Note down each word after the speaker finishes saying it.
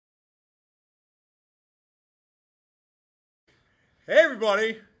Hey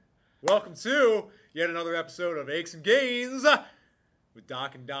everybody, welcome to yet another episode of Aches and Gains with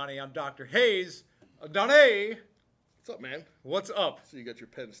Doc and Donnie. I'm Dr. Hayes. Donnie, What's up, man? what's up? So you got your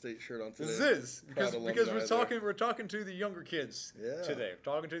Penn State shirt on today. This is because alumni we're talking to the younger kids today.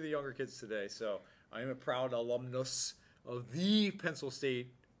 We're talking to the younger kids today. So I am a proud alumnus of the Pennsylvania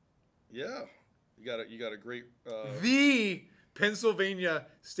State. Yeah, you got a great The Pennsylvania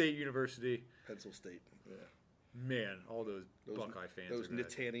State University. Pencil State. Yeah. Man, all those Buckeye fans. Those are gonna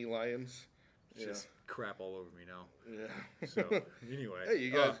Nittany Lions. just crap all over me now. Yeah. So anyway, Hey,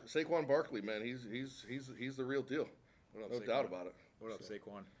 you guys, Saquon Barkley, man, he's the real deal. No doubt about it. What up,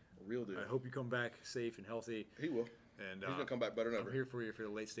 Saquon? Real deal. I hope you come back safe and healthy. He will. And He's gonna come back better than I'm ever. here for you for the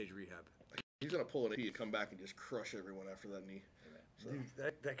late stage rehab. He's gonna pull a knee and come back and just crush everyone after that knee. So.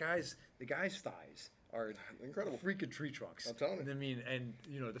 Dude, the guy's thighs are Incredible. freaking tree trunks. I'm telling you. I mean, and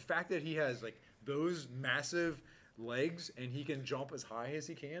the fact that he has like those massive legs and he can jump as high as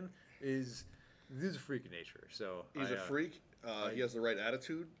he can is a freak of nature. So He's a freak. He has the right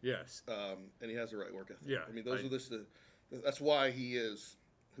attitude. Yes. And he has the right work ethic. Yeah, I mean, that's why he is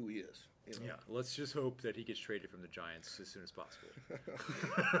who he is. Yeah. Let's just hope that he gets traded from the Giants as soon as possible.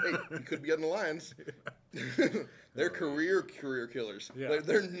 Hey, he could be on the Lions. They're career killers. Yeah.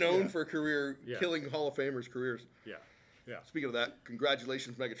 They're known for killing Hall of Famers' careers. Yeah. Yeah. Speaking of that,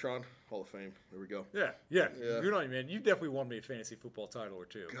 congratulations, Megatron, Hall of Fame. There we go. Yeah. Good on you, man. You definitely won me a fantasy football title or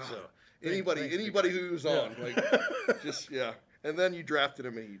two. God. So Anybody who's on, and then you drafted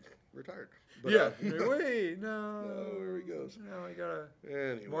him and he retired. But, wait, no. No, there he goes. No, I got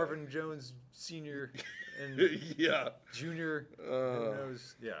Anyway. Marvin Jones Sr. and Junior.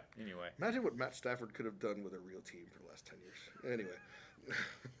 Anyway. Imagine what Matt Stafford could have done with a real team for the last 10 years. Anyway.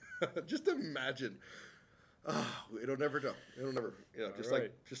 Just imagine. It'll never know. It'll never. Yeah,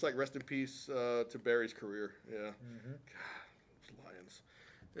 just like rest in peace to Barry's career. Yeah. Mm-hmm. God, Lions.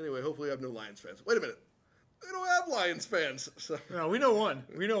 Anyway, hopefully I have no Lions fans. Wait a minute. They don't have Lions fans. So. No, we know one.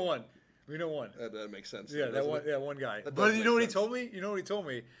 That makes sense. Yeah, that one guy. But you know what he told me? You know what he told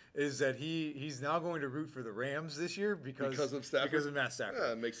me is that he's now going to root for the Rams this year because of Stafford? Because of Matt Stafford.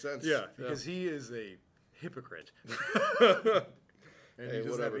 Yeah, it makes sense. Yeah, because he is a hypocrite. And he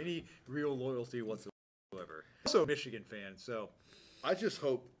doesn't have any real loyalty whatsoever. Also a Michigan fan, so I just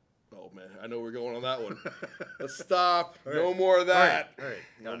hope. Oh man, I know we're going on that one. Let's stop. Right. No more of that. All right.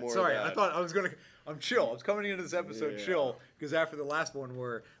 No more. Sorry, of that. I thought I was gonna. I'm chill. I was coming into this episode chill because after the last one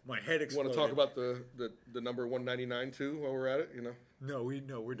where my head exploded. Want to talk about the number 199 too while we're at it? No,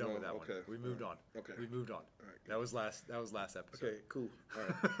 we're done with that one. We moved on. Okay. We moved on. All right. That was last episode. Okay, cool. All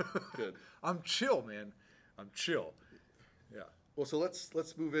right. Good. I'm chill, man. I'm chill. Yeah. Well, so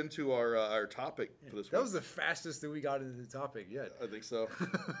let's move into our topic for this week. That was the fastest that we got into the topic yet. I think so.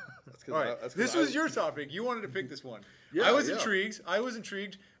 All right. This was your topic. You wanted to pick this one. Yeah, I was intrigued.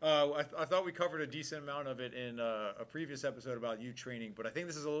 I thought we covered a decent amount of it in a previous episode about you training, but I think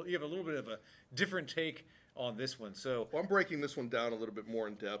you have a little bit of a different take on this one. So I'm breaking this one down a little bit more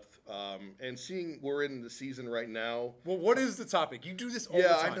in depth, and seeing we're in the season right now. Well, what is the topic? You do this all the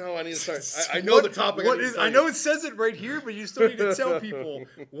time. Yeah, I know. I need to start. I know the topic. I know it says it right here, but you still need to tell people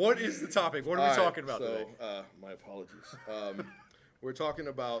what is the topic. What are we talking about today? My apologies. We're talking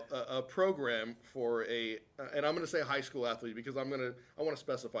about a program for and I'm going to say high school athlete because I want to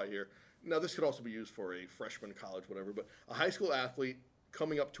specify here. Now, this could also be used for a freshman, college, whatever, but a high school athlete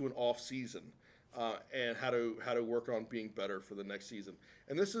coming up to an off season. And how to work on being better for the next season,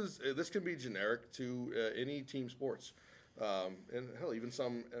 and this can be generic to any team sports, and hell, even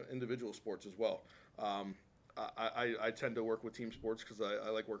some individual sports as well. I tend to work with team sports because I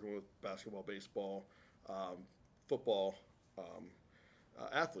like working with basketball, baseball, football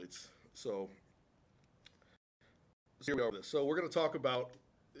athletes. So here we are with this. So we're going to talk about.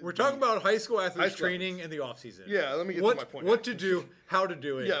 We're talking about high school athletes training in the off season. Yeah, let me get to my point. What to do, how to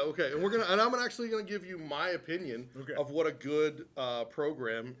do it. Yeah, okay, and I'm actually gonna give you my opinion of what a good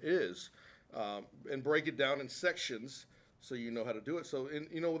program is, and break it down in sections so you know how to do it. So,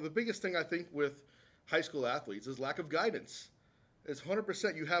 the biggest thing I think with high school athletes is lack of guidance. It's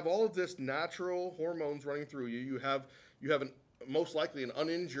 100%. You have all of this natural hormones running through you. You have most likely an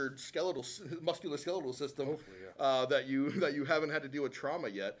uninjured musculoskeletal system that you haven't had to deal with trauma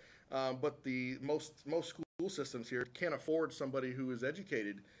yet. But the most school systems here can't afford somebody who is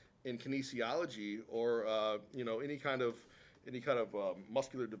educated in kinesiology or any kind of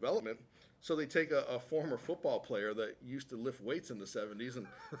muscular development. So they take a former football player that used to lift weights in the 70s and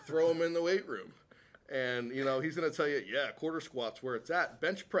throw him in the weight room. And, you know, he's going to tell you, yeah, quarter squats where it's at.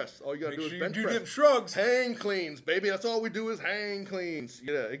 Bench press. All you got to do is bench press. Them shrugs. Hang cleans, baby. That's all we do is hang cleans.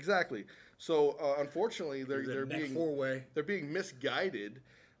 Yeah, exactly. So, unfortunately, they're being misguided.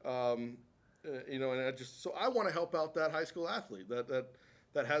 You know, and I want to help out that high school athlete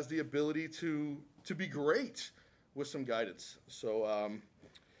that has the ability to be great with some guidance. So,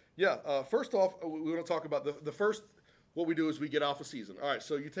 first off, we want to talk about the first. What we do is we get off a season. All right,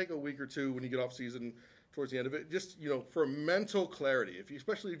 so you take a week or two when you get off season towards the end of it, just, you know, for mental clarity.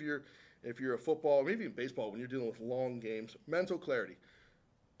 Especially if you're a football, maybe even baseball, when you're dealing with long games, mental clarity.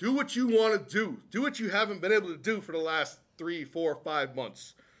 Do what you want to do. Do what you haven't been able to do for the last 3, 4, 5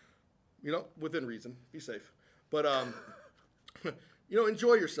 months. You know, within reason. Be safe. But you know,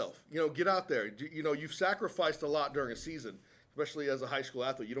 enjoy yourself. You know, get out there. You know, you've sacrificed a lot during a season, especially as a high school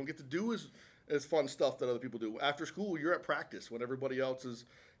athlete. You don't get to do as fun stuff that other people do. After school, you're at practice when everybody else is,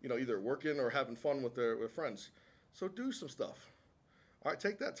 you know, either working or having fun with their friends. So do some stuff. All right,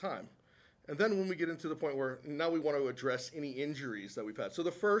 take that time. And then when we get into the point where now we want to address any injuries that we've had. So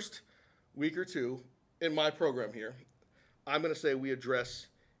the first week or two in my program here, I'm going to say we address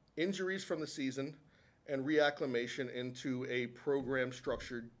injuries from the season and reacclimation into a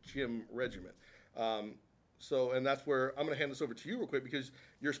program-structured gym regimen. And that's where I'm going to hand this over to you real quick because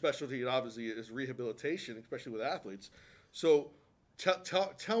your specialty obviously is rehabilitation, especially with athletes. So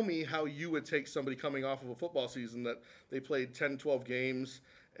tell me how you would take somebody coming off of a football season that they played 10, 12 games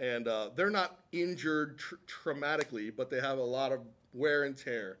and they're not injured traumatically, but they have a lot of wear and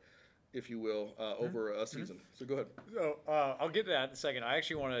tear, if you will, over a season. So go ahead. So, I'll get to that in a second. I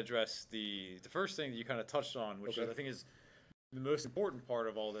actually want to address the first thing that you kind of touched on, which I think is the most important part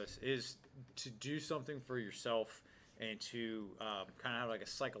of all this, is to do something for yourself and to kind of have like a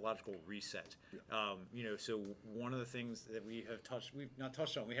psychological reset. Yeah. You know, so one of the things that we've not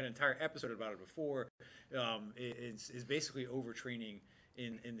touched on, we had an entire episode about it before, is basically overtraining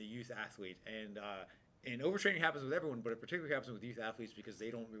in the youth athlete. And overtraining happens with everyone, but it particularly happens with youth athletes because they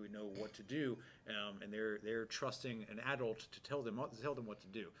don't really know what to do, and they're trusting an adult to tell them what to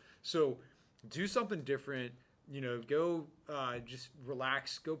do. So do something different. You know, go just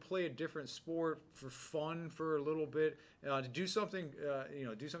relax. Go play a different sport for fun for a little bit. To do something,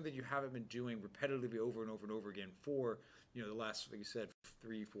 do something you haven't been doing repetitively over and over and over again for, you know, the last, like you said,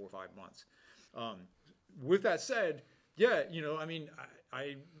 3, 4, 5 months. With that said, yeah, you know, I mean,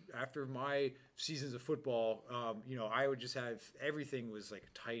 I after my seasons of football, you know, I would just have everything was like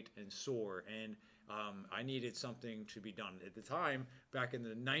tight and sore, and I needed something to be done at the time back in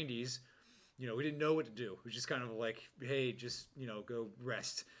the 90s. You know, we didn't know what to do. It was just kind of like, hey, just, you know, go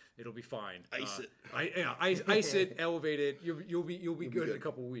rest. It'll be fine. Ice it. Ice it, elevate it. You'll be good in a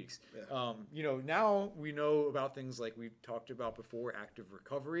couple of weeks. Yeah. You know, now we know about things like we talked about before, active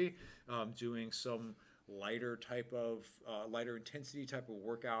recovery, doing some lighter intensity type of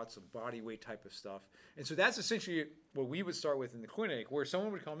workouts, some body weight type of stuff. And so that's essentially what we would start with in the clinic, where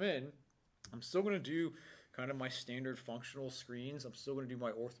someone would come in. I'm still going to do kind of my standard functional screens. I'm still going to do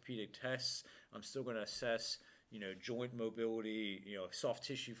my orthopedic tests. I'm still going to assess, you know, joint mobility, you know, soft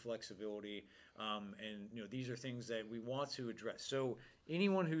tissue flexibility. And, you know, these are things that we want to address. So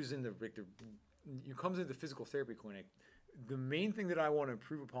anyone who's in who comes into the physical therapy clinic, the main thing that I want to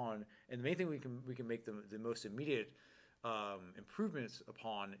improve upon, and the main thing we can make the most immediate improvements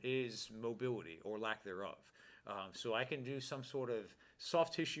upon, is mobility or lack thereof. So I can do some sort of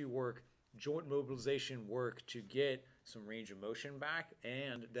soft tissue work, joint mobilization work to get some range of motion back,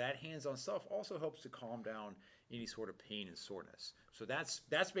 and that hands-on stuff also helps to calm down any sort of pain and soreness. So that's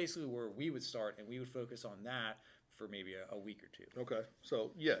basically where we would start, and we would focus on that for maybe a week or two. Okay.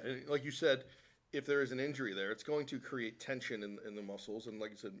 So yeah, like you said, if there is an injury there, it's going to create tension in the muscles, and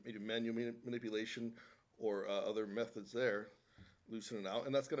like you said, maybe manual manipulation or other methods there, loosen it out,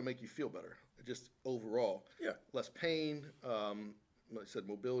 and that's going to make you feel better. Just overall, less pain. Like I said,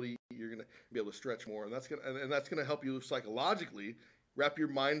 mobility. You're going to be able to stretch more, and that's gonna help you psychologically wrap your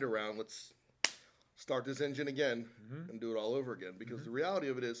mind around. Let's start this engine again and do it all over again. Because the reality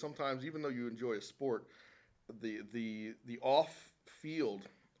of it is, sometimes even though you enjoy a sport, the off-field,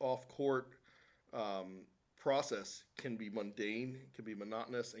 off-court process can be mundane, can be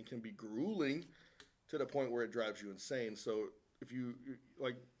monotonous, and can be grueling to the point where it drives you insane. So if you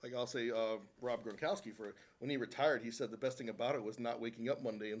like I'll say Rob Gronkowski, when he retired, he said the best thing about it was not waking up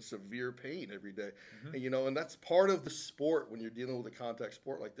Monday in severe pain every day. And, you know, and that's part of the sport when you're dealing with a contact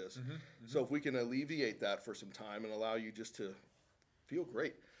sport like this. So if we can alleviate that for some time and allow you just to feel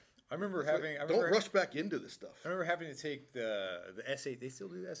great. I remember That's having. right. I remember, Don't rush back into this stuff. I remember having to take the SAT. They still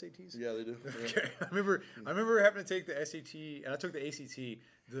do the SATs? Yeah, they do. Okay. I remember having to take the SAT, and I took the ACT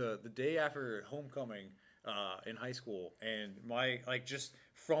the day after homecoming in high school, and my just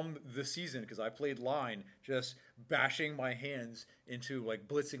from the season, because I played line, just bashing my hands into like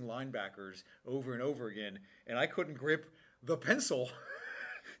blitzing linebackers over and over again, and I couldn't grip the pencil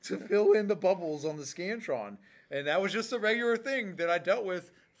to fill in the bubbles on the Scantron, and that was just a regular thing that I dealt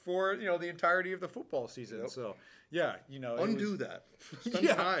with for the entirety of the football season. Yep. So yeah, undo that. Spend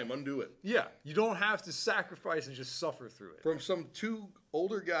time, undo it. Yeah, you don't have to sacrifice and just suffer through it. From some two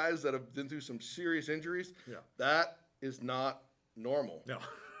older guys that have been through some serious injuries, Yeah. that is not normal. No,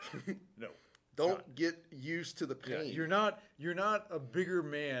 no. Don't get used to the pain. Yeah, you're not a bigger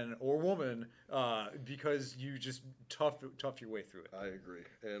man or woman because you just tough your way through it. I agree,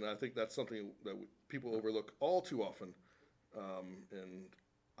 and I think that's something that people overlook all too often, and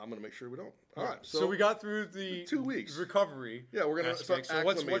I'm going to make sure we don't. All right, so we got through the 2 weeks recovery. Yeah, we're going to start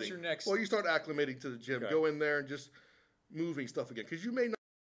acclimating. So what's your next? Well, you start acclimating to the gym. Okay. Go in there and just moving stuff again, because you may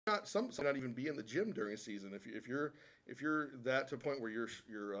not even be in the gym during a season if you're that to a point where your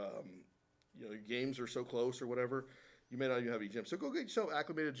games are so close or whatever. You may not even have any gym. So go get yourself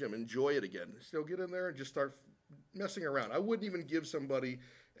acclimated to gym. Enjoy it again. So get in there and just start messing around. I wouldn't even give somebody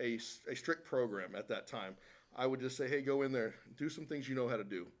a strict program at that time. I would just say, hey, go in there, do some things you know how to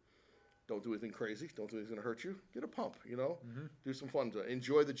do. Don't do anything crazy. Don't do anything to hurt you. Get a pump, Do some fun.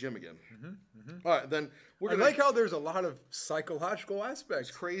 Enjoy the gym again. All right, then I like how there's a lot of psychological aspects.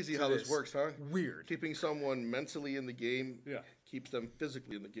 It's crazy how this works, huh? Weird. Keeping someone mentally in the game keeps them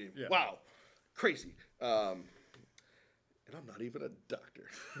physically in the game. Yeah. Wow. Crazy. And I'm not even a doctor.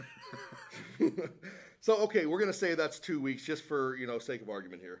 So, okay, we're going to say that's 2 weeks just for, sake of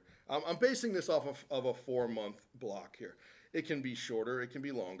argument here. I'm basing this off of a 4-month block here. It can be shorter. It can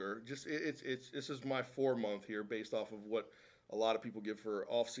be longer. Just this is my 4-month here based off of what a lot of people give for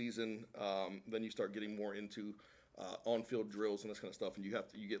off season. Then you start getting more into on-field drills and this kind of stuff, and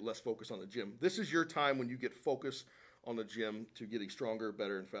you get less focus on the gym. This is your time when you get focus on the gym to getting stronger,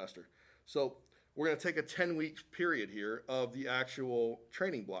 better, and faster. So we're going to take a 10-week period here of the actual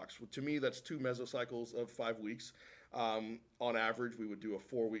training blocks. To me, that's 2 mesocycles of 5 weeks. On average, we would do a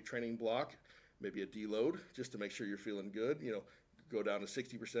 4-week training block, maybe a deload, just to make sure you're feeling good. Go down to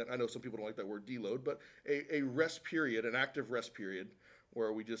 60%. I know some people don't like that word deload, but a rest period, an active rest period,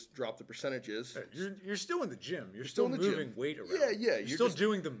 where we just drop the percentages. You're still in the gym. You're still moving weight around. Yeah. You're still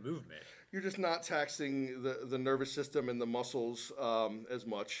doing the movement. You're just not taxing the nervous system and the muscles as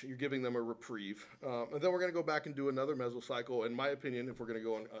much. You're giving them a reprieve. And then we're going to go back and do another mesocycle, in my opinion, if we're going to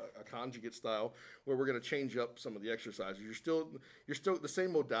go on a conjugate style, where we're going to change up some of the exercises. You're still the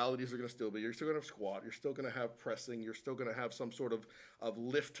same modalities are going to still be. You're still going to have squat. You're still going to have pressing. You're still going to have some sort of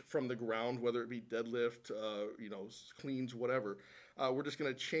lift from the ground, whether it be deadlift, cleans, whatever. We're just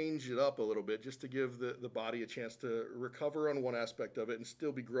going to change it up a little bit just to give the body a chance to recover on one aspect of it and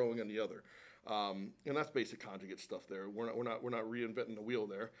still be growing on the other. And that's basic conjugate stuff there. We're not reinventing the wheel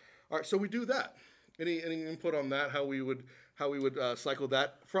there. All right, so we do that. Any input on that? How we would cycle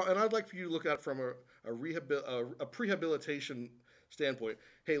that from? And I'd like for you to look at it from a prehabilitation standpoint.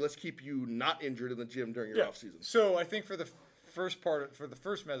 Hey, let's keep you not injured in the gym during your off season. So I think for the first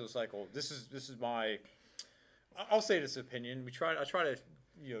mesocycle, this is my. I'll say this opinion. I try to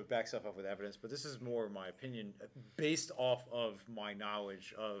back stuff up with evidence, but this is more my opinion based off of my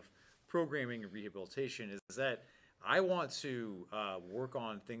knowledge of programming and rehabilitation. Is that I want to work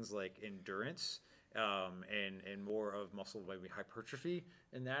on things like endurance and more of muscle maybe hypertrophy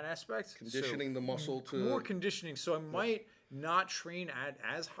in that aspect. Conditioning the muscle to more conditioning. So I might not train at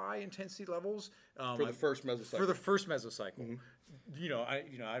as high intensity levels for the first mesocycle. Mm-hmm. I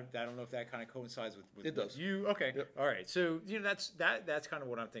don't know if that kind of coincides with it does. You okay? Yep. All right. So that's kind of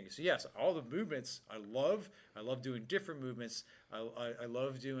what I'm thinking. So yes, all the movements I love. I love doing different movements. I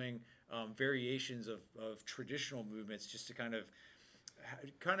love doing variations of traditional movements just to kind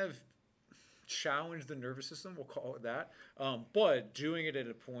of challenge the nervous system. We'll call it that. But doing it at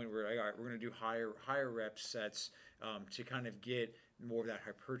a point where all right, we're going to do higher rep sets to kind of get more of that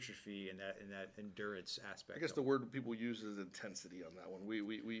hypertrophy and that endurance aspect. I guess the word people use is intensity on that one. We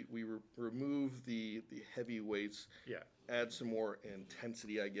remove the heavy weights. Yeah. Add some more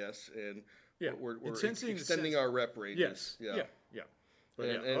intensity, I guess, and we're extending our rep ranges. Yes. Yeah. But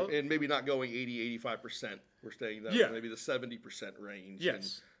and maybe not going 80-85%. We're staying down maybe the 70% range.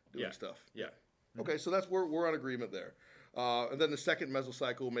 Yes. And doing stuff. Yeah. Okay, so that's we're on agreement there. And then the second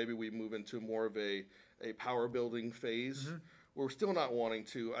mesocycle, maybe we move into more of a power building phase we're still not wanting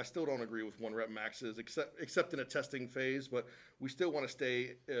to. I still don't agree with 1 rep maxes, except in a testing phase. But we still want to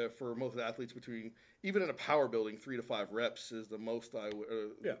stay for most of the athletes between, even in a power building, 3 to 5 reps is the most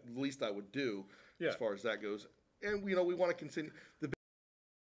least I would do as far as that goes. And we want to continue. The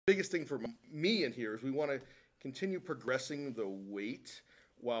biggest thing for me in here is we want to continue progressing the weight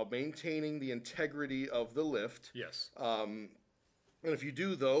while maintaining the integrity of the lift. Yes. And if you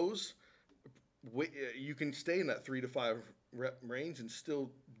do those, you can stay in that 3 to 5 rep range and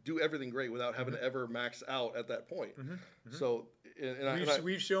still do everything great without having to ever max out at that point. So,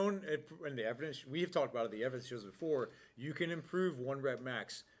 we've shown it in the evidence. We've talked about it. The evidence shows before you can improve 1 rep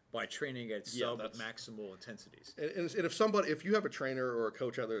max by training at sub-maximal intensities. And if you have a trainer or a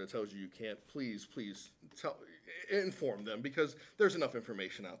coach out there that tells you can't, please inform them, because there's enough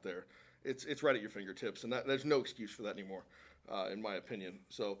information out there. It's right at your fingertips, and there's no excuse for that anymore, in my opinion.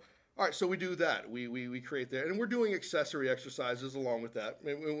 So, all right, so we do that. We create that, and we're doing accessory exercises along with that.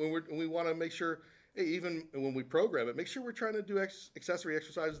 We want to make sure, even when we program it, make sure we're trying to do accessory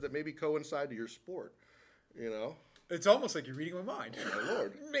exercises that maybe coincide to your sport, It's almost like you're reading my mind. Oh, my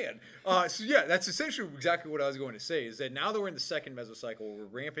Lord. Man. So, that's essentially exactly what I was going to say, is that now that we're in the second mesocycle, we're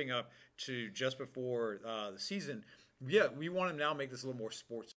ramping up to just before the season. Yeah, we want to now make this a little more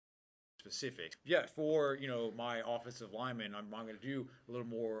sports specific. Yeah, for, my offensive linemen, I'm going to do a little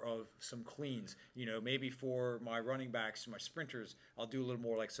more of some cleans. Maybe for my running backs, my sprinters, I'll do a little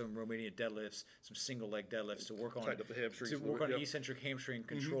more like some Romanian deadlifts, some single leg deadlifts to work on eccentric hamstring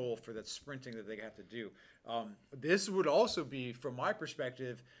control for that sprinting that they have to do. This would also be, from my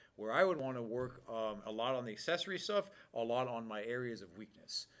perspective, where I would want to work a lot on the accessory stuff, a lot on my areas of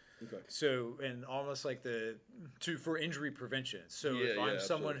weakness. Okay. So, and almost like for injury prevention. So if I'm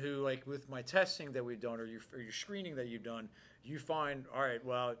someone who, like with my testing that we've done, or your screening that you've done, you find, all right,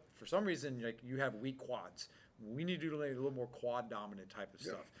 well, for some reason, like you have weak quads. We need to do like a little more quad dominant type of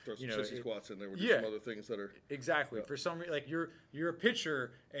stuff. Throw some sissy squats in there. We'll do some other things that are exactly for some reason. Like you're a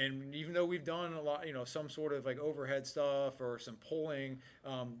pitcher, and even though we've done a lot, some sort of like overhead stuff or some pulling,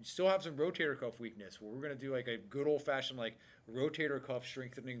 you still have some rotator cuff weakness. Where we're gonna do like a good old fashioned like rotator cuff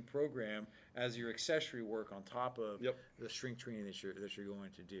strengthening program as your accessory work on top of the strength training that you're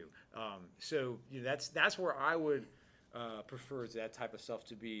going to do. So that's where I would prefer that type of stuff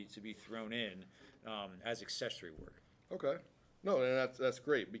to be thrown in as accessory work. Okay. No, and that's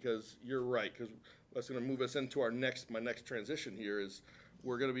great, because you're right, because that's going to move us into my next transition here is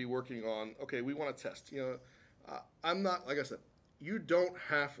we're going to be working on, okay, we want to test. I'm not, like I said, you don't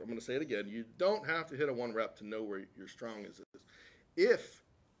have, I'm going to say it again, you don't have to hit a 1 rep to know where your strong is. If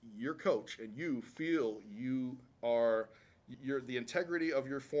your coach and you feel the integrity of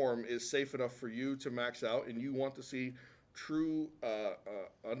your form is safe enough for you to max out, and you want to see true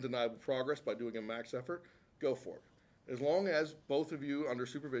undeniable progress by doing a max effort, go for it. As long as both of you under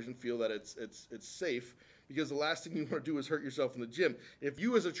supervision feel that it's safe, because the last thing you want to do is hurt yourself in the gym. If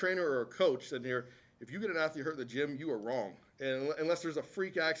you as a trainer or a coach sitting here, if you get an athlete hurt in the gym, you are wrong. And unless there's a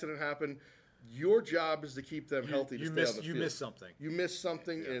freak accident happen, your job is to keep them healthy to stay on the field. You miss something. You miss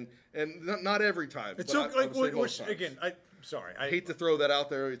something, and not every time. It's so, again, I hate to throw that out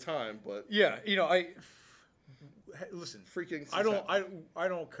there every time, but listen. Freaking. I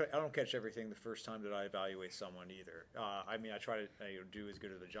don't catch everything the first time that I evaluate someone either. I try to do as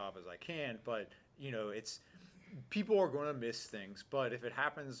good of a job as I can, but it's people are going to miss things. But if it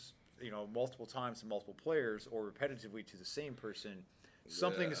happens, multiple times to multiple players or repetitively to the same person,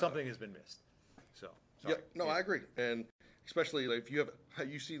 something has been missed. So I agree, and especially like if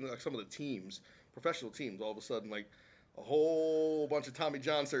you see like some of the teams, professional teams, all of a sudden like a whole bunch of Tommy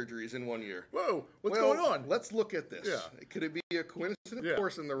John surgeries in 1 year. Whoa, what's going on? Let's look at this. Could it be a coincidence? Of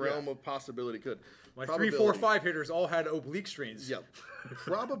course, in the realm of possibility, could. My 3, 4, 5 hitters all had oblique strains. Yep.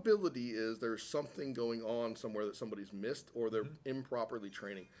 Probability is there's something going on somewhere that somebody's missed, or they're improperly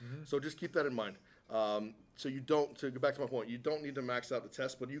training. So just keep that in mind. So you don't, to go back to my point, you don't need to max out the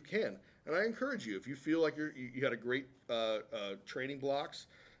test, but you can. And I encourage you, if you feel like you had a great training blocks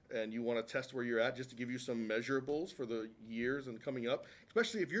and you want to test where you're at, just to give you some measurables for the years and coming up,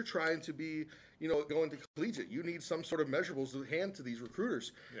 especially if you're trying to be, going to collegiate, you need some sort of measurables to hand to these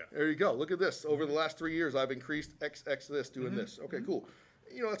recruiters. There you go. Look at this. Over the last 3 years, I've increased X this, doing this. Okay, cool.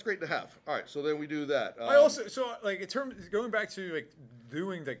 That's great to have. All right, so then we do that. I also, so like in terms, going back to like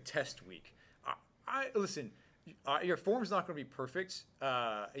doing the test week, listen, your form's not going to be perfect,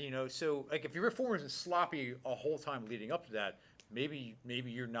 so like if your form is sloppy a whole time leading up to that, maybe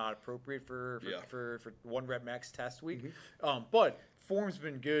you're not appropriate for 1 rep max test week. But form's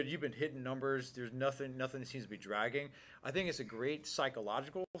been good. You've been hitting numbers. There's nothing seems to be dragging. I think it's a great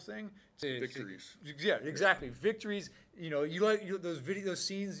psychological thing. Victories. Yeah, exactly. Victories. Those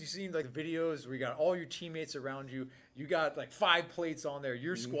scenes you seen, like the videos where you got all your teammates around you. You got like 5 plates on there.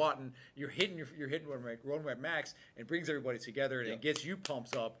 You're squatting. You're hitting one rep max, and brings everybody together, and it gets you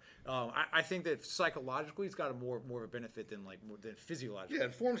pumped up. I think that psychologically, it's got more of a benefit than physiologically. Yeah,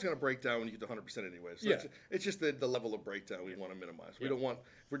 and form's going to break down when you get to 100% anyway. So it's just the level of breakdown we want to minimize. We don't want,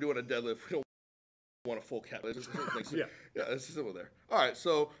 if we're doing a deadlift, we don't want a full cat. Yeah, it's simple there. All right,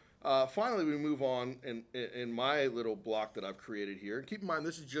 so finally we move on in my little block that I've created here. And keep in mind,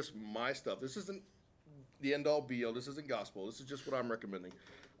 this is just my stuff. This isn't the end-all, be-all. This isn't gospel. This is just what I'm recommending.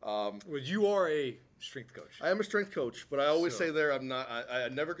 Well, you are a strength coach. I am a strength coach, but I always say there I'm not. I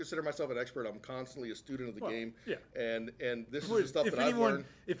never consider myself an expert. I'm constantly a student of the game. Yeah. And this is the stuff that I've learned.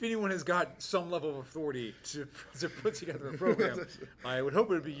 If anyone has got some level of authority to put together a program, I would hope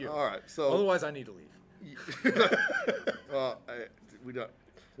it would be you. All right. So otherwise, I need to leave. We don't.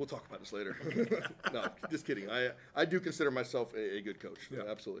 We'll talk about this later. No, just kidding. I do consider myself a good coach. Yeah.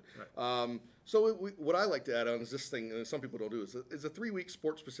 Absolutely. Right. So what I like to add on is this thing, and some people don't do, is a 3-week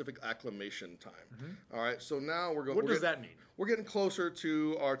sport-specific acclimation time. Mm-hmm. All right. So now we're going. What does that mean? We're getting closer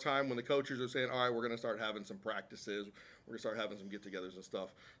to our time when the coaches are saying, all right, we're going to start having some practices. We're going to start having some get-togethers and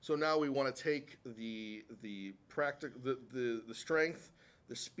stuff. So now we want to take the strength,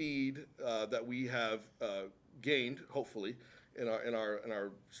 the speed that we have gained, hopefully, in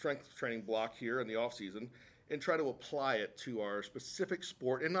our strength training block here in the off season, and try to apply it to our specific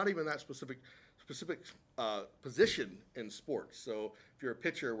sport, and not even that specific position in sports. So if you're a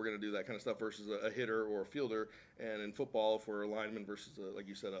pitcher, we're going to do that kind of stuff versus a hitter or a fielder, and in football, if we're a lineman versus, like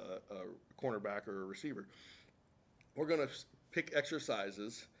you said, a cornerback or a receiver, we're going to pick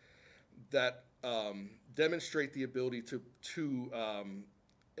exercises that demonstrate the ability to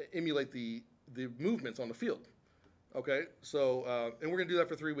emulate the movements on the field. Okay, so, and we're going to do that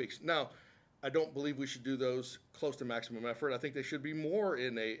for 3 weeks. Now, I don't believe we should do those close to maximum effort. I think they should be more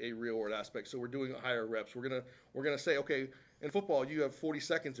in a real world aspect. So we're doing higher reps. We're gonna say, okay, in football you have 40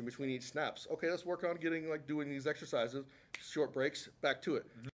 seconds in between each snaps. Okay, let's work on doing these exercises. Short breaks, back to it.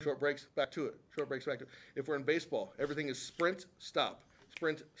 Short breaks, back to it. Short breaks, back to it. If we're in baseball, everything is sprint, stop,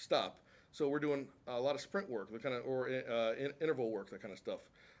 sprint, stop. So we're doing a lot of sprint work, interval work, that kind of stuff.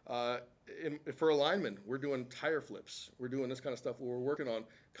 For a lineman, we're doing tire flips. We're doing this kind of stuff where we're working on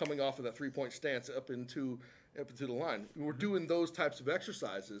coming off of that 3-point stance up into the line. We're doing those types of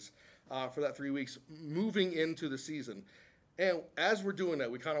exercises for that 3 weeks, moving into the season. And as we're doing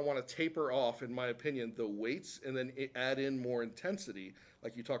that, we kind of want to taper off, in my opinion, the weights, and then add in more intensity,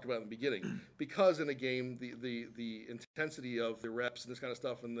 like you talked about in the beginning. Because in a game, the intensity of the reps and this kind of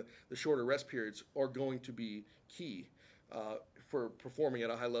stuff and the shorter rest periods are going to be key for performing at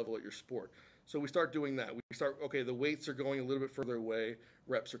a high level at your sport. So we start doing that. We start, okay, the weights are going a little bit further away,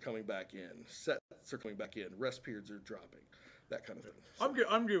 reps are coming back in, sets are coming back in, rest periods are dropping, that kind of thing.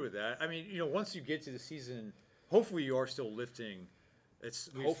 I'm good with that. I mean, once you get to the season, hopefully you are still lifting.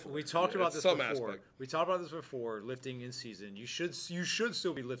 We talked about this before. Aspect. We talked about this before, lifting in season. You should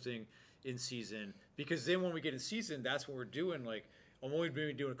still be lifting in season, because then when we get in season, that's what we're doing. Like, I'm only going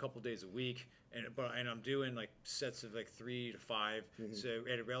to be doing a couple days a week, and I'm doing like sets of like 3 to 5, so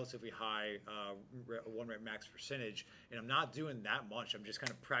at a relatively high 1 rep max percentage. And I'm not doing that much. I'm just kind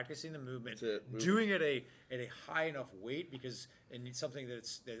of practicing the movement, doing it at a high enough weight, because it needs something that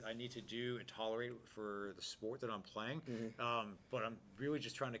I need to do and tolerate for the sport that I'm playing. But I'm really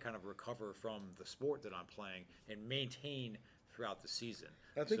just trying to kind of recover from the sport that I'm playing and maintain throughout the season.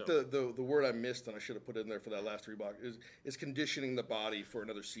 I think the word I missed, and I should have put it in there for that last 3 blocks, is conditioning the body for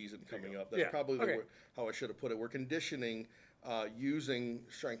another season coming up. That's probably how I should have put it. We're conditioning using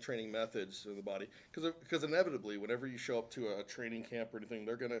strength training methods in the body, because inevitably, whenever you show up to a training camp or anything,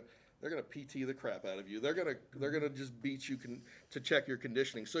 they're gonna PT the crap out of you. They're gonna just beat you to check your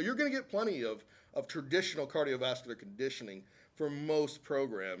conditioning. So you're gonna get plenty of traditional cardiovascular conditioning for most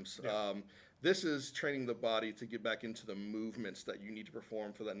programs. This is training the body to get back into the movements that you need to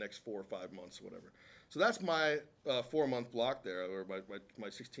perform for that next 4 or 5 months or whatever. So that's my 4-month block there, or my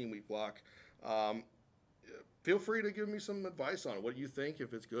 16-week block. Feel free to give me some advice on it. What do you think?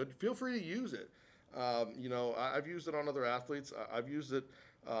 If it's good, feel free to use it. I've used it on other athletes. I've used it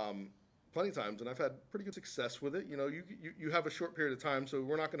plenty of times, and I've had pretty good success with it. You have a short period of time, so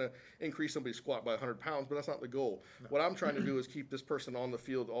we're not going to increase somebody's squat by 100 pounds, but that's not the goal. No. What I'm trying to do is keep this person on the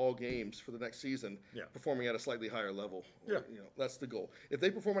field all games for the next season, performing at a slightly higher level. That's the goal. If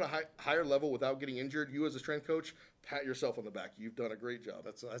they perform at a higher level without getting injured, you as a strength coach, pat yourself on the back. You've done a great job.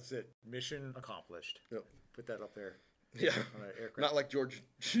 That's it. Mission accomplished. Yep. Put that up there. Yeah, on an aircraft. Not like George,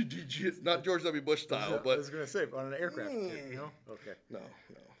 not George W. Bush style, but I was gonna say on an aircraft kit, you know? Okay. No.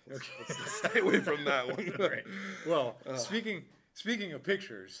 Let's stay away from that one. Right. Well, speaking of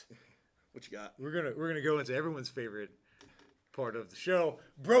pictures, what you got? We're gonna go into everyone's favorite part of the show,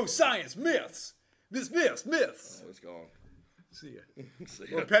 bro science myths. Myths. Oh, it's gone. See ya. See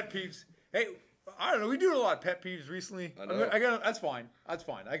ya. Or pet peeves. Hey, I don't know. We do a lot of pet peeves recently. I know. I got. That's fine. I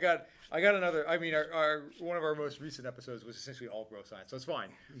got another. I mean, our one of our most recent episodes was essentially all bro science, so it's fine.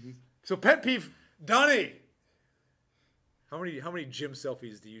 Mm-hmm. So pet peeve, Donnie. How many gym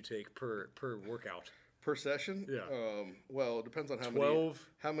selfies do you take per workout? Per session? Yeah. Well, it depends on 12.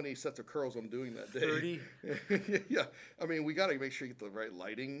 How many sets of curls I'm doing that day. 30. Yeah. I mean, we got to make sure you get the right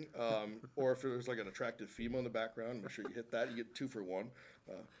lighting. Or if there's like an attractive female in the background, make sure you hit that. You get 2 for 1.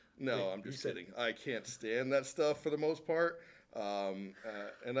 No, I'm just kidding. I can't stand that stuff for the most part.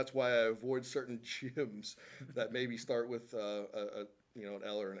 And that's why I avoid certain gyms that maybe start with an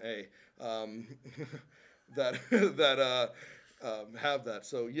L or an A. that have that.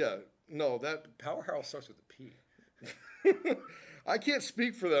 So yeah. No, that Powerhouse starts with a P. I can't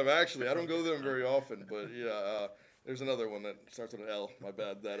speak for them, actually. I don't go to them very often, but yeah, there's another one that starts with an L. My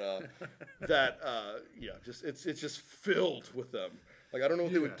bad. It's just filled with them. Like I don't know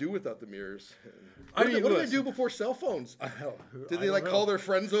what they would do without the mirrors. What did they do before cell phones? Did they call their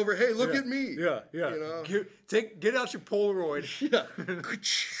friends over? Hey, look at me. Yeah. You know? Get out your Polaroid. Yeah.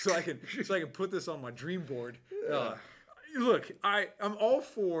 so I can put this on my dream board. Look, I'm all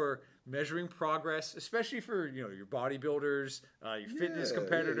for measuring progress, especially for your bodybuilders, your fitness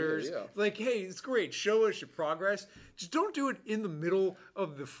competitors. Yeah. Like, hey, it's great. Show us your progress. Just don't do it in the middle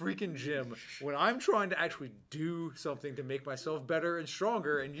of the freaking gym when I'm trying to actually do something to make myself better and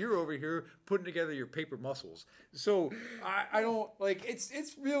stronger, and you're over here putting together your paper muscles. So I don't like.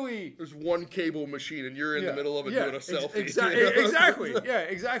 It's really there's one cable machine, and you're in the middle of it doing a selfie. Exactly. Yeah,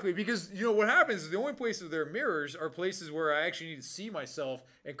 exactly. Because what happens is the only places there are mirrors are places where I actually need to see myself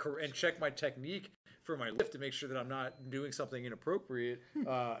and check my technique for my lift to make sure that I'm not doing something inappropriate.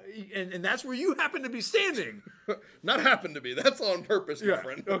 And that's where you happen to be standing. Not happen to be. That's on purpose, my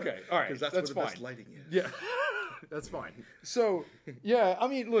friend. Okay. All right. Because that's where the best lighting is. Yeah. That's fine. So, yeah, I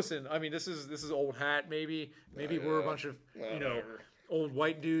mean, listen, this is old hat maybe. Maybe we're a bunch of, old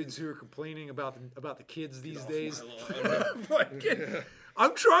white dudes who are complaining about the kids these days. But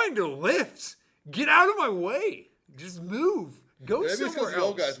I'm trying to lift. Get out of my way. Just move. Go somewhere else.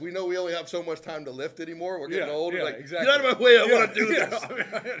 Old guys, we know we only have so much time to lift anymore. We're getting old. Yeah, exactly. Get out of my way. I want to do this.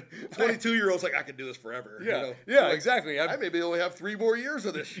 22-year-olds I could do this forever. Yeah, exactly. I maybe only have 3 more years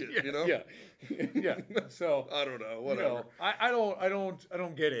of this shit. Yeah. So I don't know. Whatever. I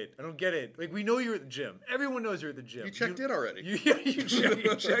don't get it. I don't get it. Like, we know you're at the gym. Everyone knows you're at the gym. You checked in already. You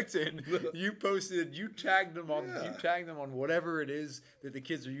checked in. You posted. You tagged them on. You tagged them on whatever it is that the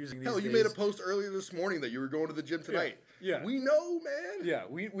kids are using these days. You made a post earlier this morning that you were going to the gym tonight. Yeah. We know, man. Yeah.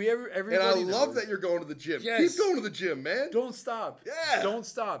 Everybody and I knows. love that you're going to the gym. Yes. Keep going to the gym, man. Don't stop. Yeah. Don't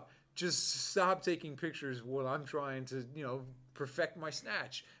stop. Just stop taking pictures while I'm trying to, perfect my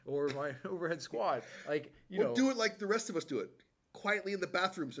snatch or my overhead squat. Like, do it like the rest of us do it. Quietly in the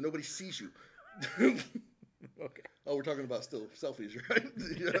bathroom so nobody sees you. Okay. Oh, we're talking about still selfies, right?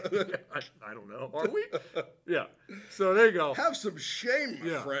 I don't know. Are we? Yeah. So there you go. Have some shame,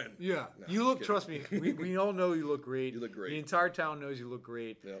 my friend. Yeah. No, you look, trust me, we all know you look great. You look great. The entire town knows you look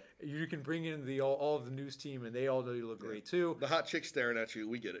great. Yep. You can bring in all of the news team and they all know you look great too. The hot chick staring at you,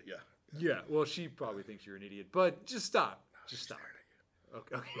 we get it, Yeah. Well, she probably thinks you're an idiot, but just stop. Just stop.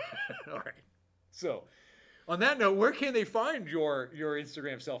 Okay. All right. So, on that note, where can they find your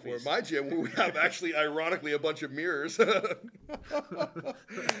Instagram selfies? Or my gym, where we have actually, ironically, a bunch of mirrors. That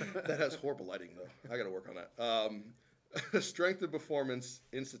has horrible lighting, though. I got to work on that. Strength and Performance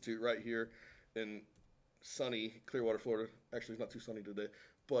Institute right here in sunny Clearwater, Florida. Actually, it's not too sunny today,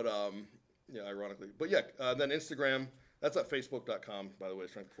 but ironically. But then Instagram. That's at facebook.com, by the way,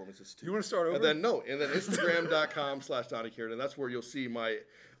 Strength Performance Institute. You want to start over? And then Instagram.com/Donnie Kieran. And that's where you'll see my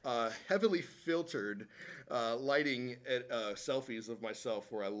heavily filtered lighting selfies of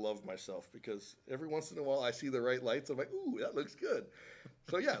myself where I love myself. Because every once in a while I see the right lights. I'm like, ooh, that looks good.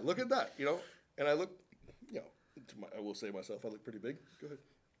 So, yeah, look at that, And I look, I will say myself, I look pretty big. Go ahead.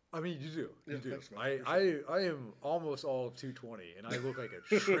 I mean, you do. You do. Thanks, I am almost all of 220, and I look like a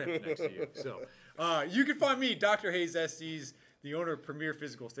shrimp next to you. So you can find me, Dr. Hayes Estes, the owner of Premier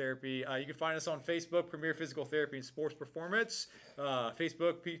Physical Therapy. You can find us on Facebook, Premier Physical Therapy and Sports Performance.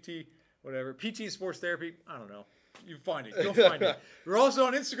 Facebook, PT Sports Therapy. I don't know. You find it. You'll find it. We're also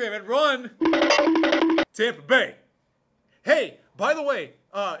on Instagram at Run Tampa Bay. Hey, by the way,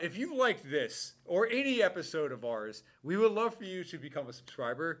 if you like this or any episode of ours, we would love for you to become a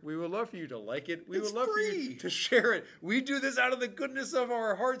subscriber. We would love for you to like it. We would love for you to share it. We do this out of the goodness of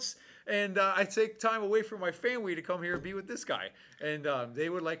our hearts. And I take time away from my family to come here and be with this guy. And they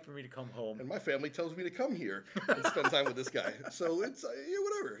would like for me to come home. And my family tells me to come here and spend time with this guy. So it's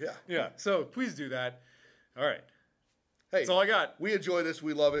whatever. Yeah. Yeah. So please do that. All right. Hey, that's all I got. We enjoy this.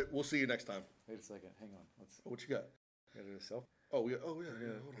 We love it. We'll see you next time. Wait a second. Hang on. What you got? Gotta do a selfie. Oh yeah. Hold on.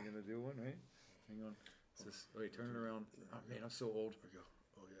 You're gonna do one, right? Hang on. Wait, turn it around. Oh man, I'm so old. There we go.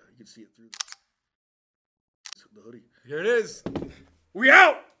 Oh yeah, you can see it through the hoodie. Here it is. We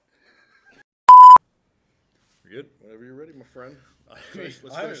out. We good? Whenever you're ready, my friend. Let's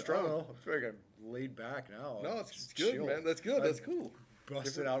finish strong. I don't know. I feel like I'm laid back now. No, it's good, chill. Man. That's good. That's cool.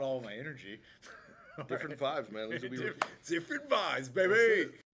 Busted out all my energy. Different vibes, man. Different vibes,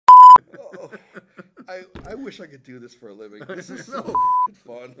 baby. Oh, I wish I could do this for a living. This is so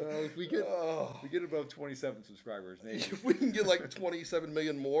fun. If we get above 27 subscribers, maybe. If we can get like 27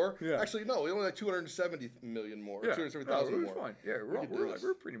 million more. Yeah. Actually, no, we only like 270 million more. Yeah. 270,000 more. Fine. Yeah,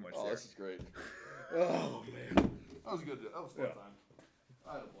 we're pretty much there. This is great. Oh man, that was good. That was a fun time.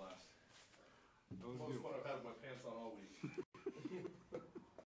 I had a blast. That was the most fun I've had with my pants on all week.